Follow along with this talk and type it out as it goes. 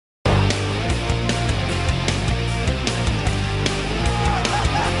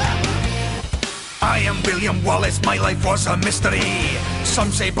William Wallace, my life was a mystery.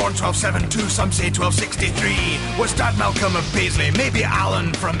 Some say born 1272, some say 1263. Was Dad Malcolm of Paisley, maybe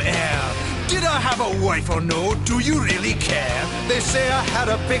Alan from Ayr? Did I have a wife or no? Do you really care? They say I had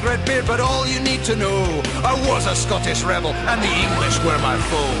a big red beard, but all you need to know, I was a Scottish rebel, and the English were my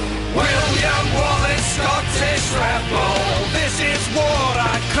foe. William Wallace, Scottish rebel, this is war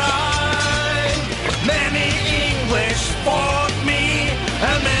I cry. Many English fought me,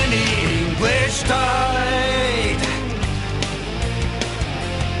 and many English died.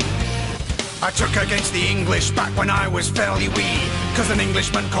 I took against the English back when I was fairly wee, 'cause an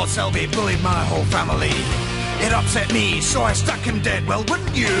Englishman called Selby bullied my whole family. It upset me, so I struck him dead. Well,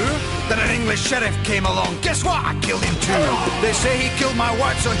 wouldn't you? Then an English sheriff came along. Guess what? I killed him too. They say he killed my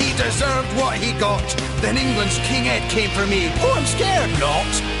wife, so he deserved what he got. Then England's King Ed came for me. Oh, I'm scared not.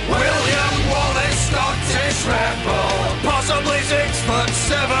 William Wallace, Scottish rebel, possibly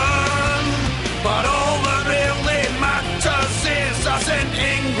 6'7", but all that really matters is I sent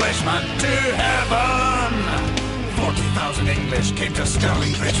Englishmen to heaven. 40,000 English came to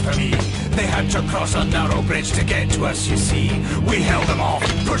Stirling Bridge for me. They had to cross a narrow bridge to get to us, you see. We held them off,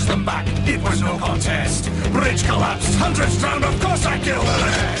 pushed them back, it was no contest. Bridge collapsed, hundreds drowned, of course I killed the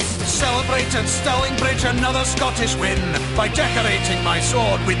rest. Celebrated Stirling Bridge another Scottish win by decorating my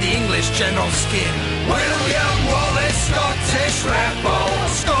sword with the English general's skin. William Wallace, Scottish rebel,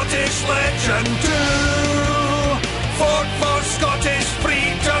 Scottish legend too. Fought for Scottish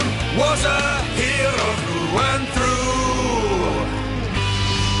freedom, was a hero through and through.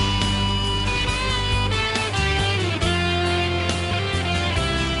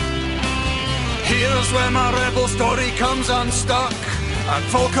 Here's where my rebel story comes unstuck. And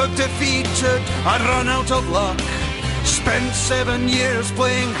Falkirk defeated, I'd run out of luck. Spent 7 years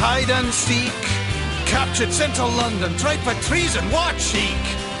playing hide and seek. Captured, sent to London, tried for treason, what cheek.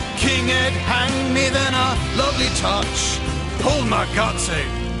 King Ed hanged me, then a lovely touch. Pulled my guts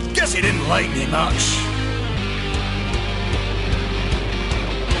out, guess he didn't like me much.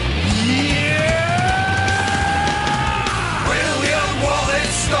 William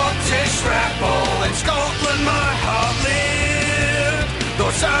Wallace, Scottish rebel, in Scotland my heart lived.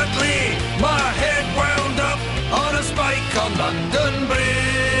 Though sadly my head wound up on a spike on London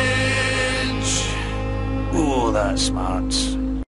Bridge. Oh, that's smart.